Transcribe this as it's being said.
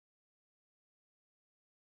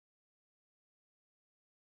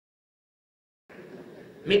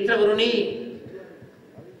මිත්‍රවරුනි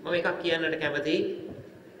මම එකක් කියන්නට කැමතියි.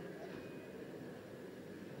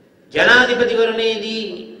 ජනාධිපතිවරණයේදී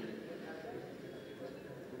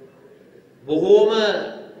බොහෝම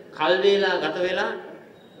කල් වේලා ගත වෙලා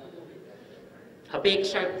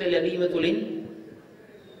අපේක්ෂාර්ථ ලැබීම තුලින්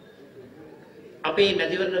අපේ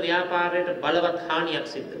මැතිවරණ ව්‍යාපාරයට බලවත් හානියක්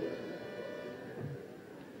සිද්ධ වුණා.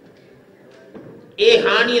 ඒ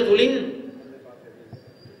හානිය තුලින්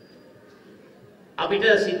අපිට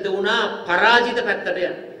සිද්ධ වුණා පරාජිත පැත්තට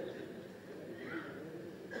යන්න.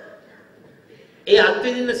 ඒ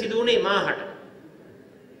අත්විඳින්න සිදු වුණේ මාහට.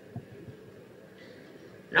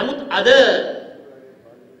 නමුත් අද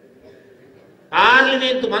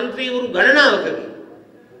පාර්ලිමේන්තු මන්ත්‍රීවරු ගණනාවකගේ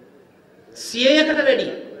 100කට වැඩි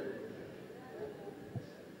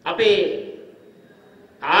අපේ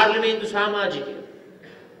පාර්ලිමේන්තු සමාජිකයෝ,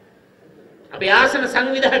 අපේ ආසන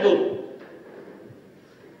සංවිධායකවරු,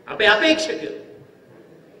 අපේ අපේක්ෂකයෝ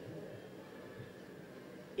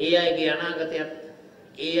ඒ අයගේ අනාගතයත්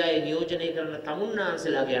ඒ අය නියෝජනය කරන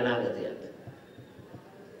තමුන්නාන්සලාගේ අනාගතයත්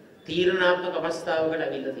තීරණාත්මක අවස්ථාවකට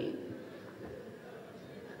අවිල්ලා තියෙනවා.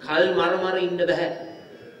 කල් මර ඉන්න බෑ.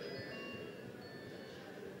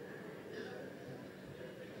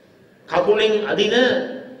 කකුලෙන් අදින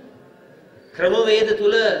ක්‍රමවේද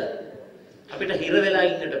තුල අපිට හිර වෙලා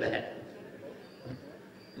ඉන්නට බෑ.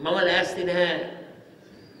 මම ලෑස්ති නැහැ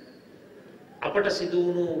අපට සිදු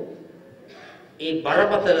වුණු ඒ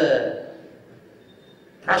බරපතල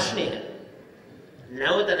ප්‍රශ්නය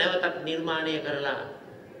නැවත නැවතත් නිර්මාණය කරලා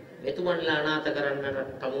මෙතුමන්ලා අනාථ කරන්නට,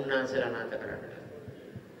 තමුන්නාන්සලා අනාථ කරන්නට.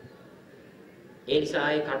 ඒ නිසා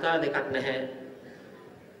ඒ කතා දෙකක් නැහැ.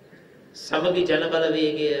 සමගි ජන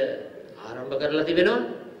බලවේගය ආරම්භ කරලා තිබෙනවා.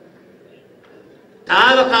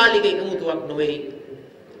 తాවකාලික එකමුතුවක් නොවේ.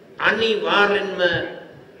 අනිවාර්යෙන්ම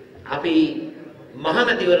අපි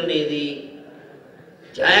මහමැතිවරණයේදී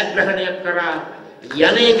ජයග්‍රහණයක් කරා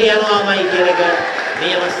යන එක යනවාමයි කියන එක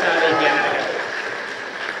මේ අවස්ථාවේ කියන්න.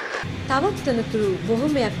 තවත් තනතුරු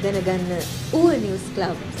බොහොමයක් දැනගන්න ඌව නිවුස්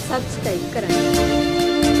ක්ලබ් සබ්ස්ක්‍රයිබ් කරන්න.